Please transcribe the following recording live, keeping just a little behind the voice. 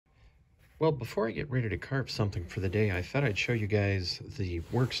Well, before I get ready to carve something for the day, I thought I'd show you guys the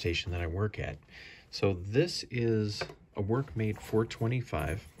workstation that I work at. So this is a Workmate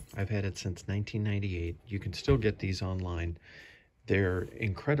 425. I've had it since 1998. You can still get these online. They're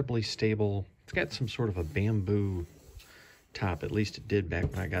incredibly stable. It's got some sort of a bamboo top, at least it did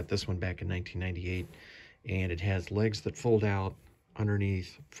back when I got this one back in 1998. And it has legs that fold out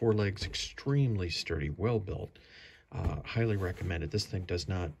underneath, four legs, extremely sturdy, well built. Highly recommended. This thing does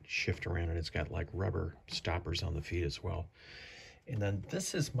not shift around, and it's got like rubber stoppers on the feet as well. And then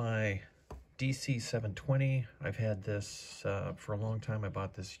this is my DC 720. I've had this for a long time. I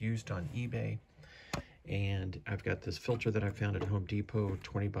bought this used on eBay, and I've got this filter that I found at Home Depot,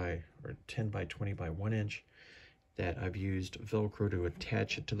 10 by 20 by 1 inch, that I've used Velcro to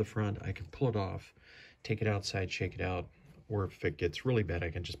attach it to the front. I can pull it off, take it outside, shake it out, or if it gets really bad, I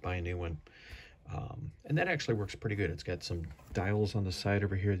can just buy a new one. And that actually works pretty good. It's got some dials on the side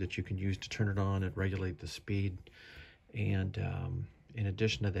over here that you can use to turn it on and regulate the speed. And in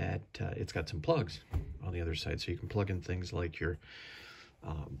addition to that, it's got some plugs on the other side. So you can plug in things like your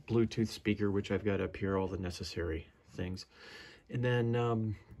Bluetooth speaker, which I've got up here, all the necessary things. And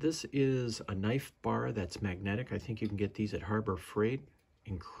then this is a knife bar that's magnetic. I think you can get these at Harbor Freight.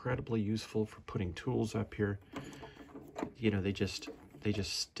 Incredibly useful for putting tools up here. You know, they just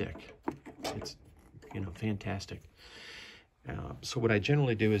stick. It's, you know, fantastic. So what I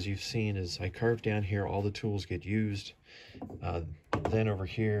generally do, as you've seen, is I carve down here, all the tools get used. Then over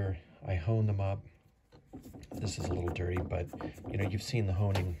here, I hone them up. This is a little dirty, but, you know, you've seen the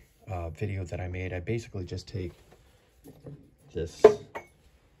honing video that I made. I basically just take this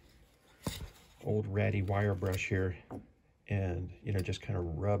old ratty wire brush here and, you know, just kind of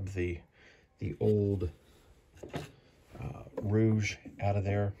rub the old rouge out of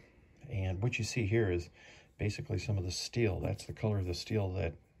there. And what you see here is basically some of the steel. That's the color of the steel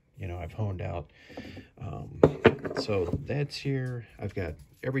that, you know, I've honed out. So that's here. I've got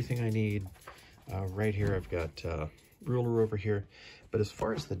everything I need right here. I've got ruler over here. But as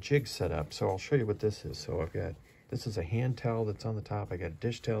far as the jig setup, so I'll show you what this is. So I've got, this is a hand towel that's on the top. I got a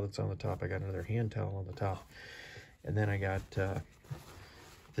dish towel that's on the top. I got another hand towel on the top. And then I got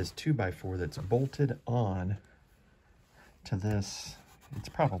this 2x4 that's bolted on to this. It's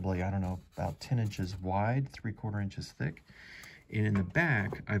probably, I don't know, about 10 inches wide, 3/4 inches thick. And in the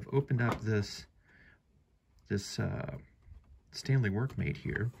back, I've opened up this Stanley Workmate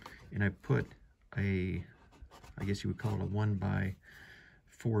here, and I put I guess you would call it a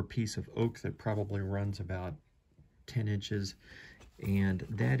 1x4 piece of oak that probably runs about 10 inches. And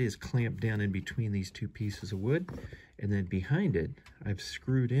that is clamped down in between these two pieces of wood. And then behind it, I've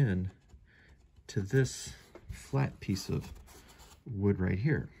screwed in to this flat piece of wood right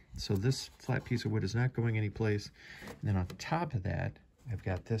here. So this flat piece of wood is not going anyplace. And then on top of that, I've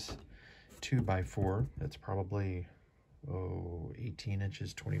got this 2x4 that's probably 18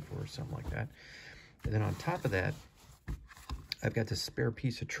 inches, 24, something like that. And then on top of that, I've got this spare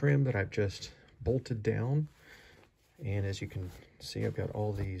piece of trim that I've just bolted down. And as you can see, I've got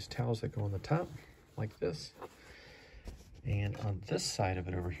all these towels that go on the top like this. And on this side of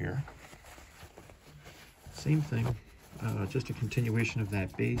it over here, same thing. Just a continuation of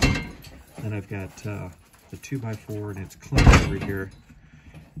that base. Then I've got the 2x4, and it's clamped over here.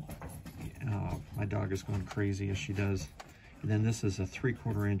 My dog is going crazy as she does. And then this is a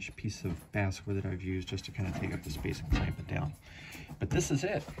 3/4 inch piece of basswood that I've used just to kind of take up the space and clamp it down. But this is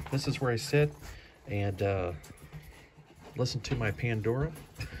it. This is where I sit and listen to my Pandora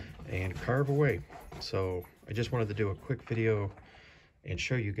and carve away. So I just wanted to do a quick video and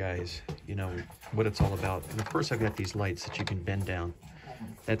show you guys, you know, what it's all about. And of course, I've got these lights that you can bend down.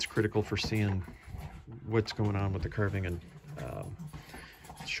 That's critical for seeing what's going on with the carving and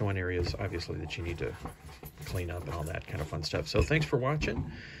showing areas, obviously, that you need to clean up and all that kind of fun stuff. So thanks for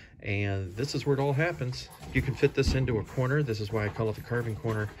watching. And this is where it all happens. You can fit this into a corner. This is why I call it the carving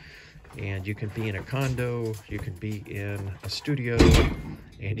corner. And you can be in a condo, you can be in a studio,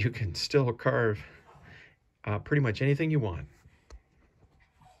 and you can still carve pretty much anything you want.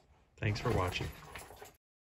 Thanks for watching.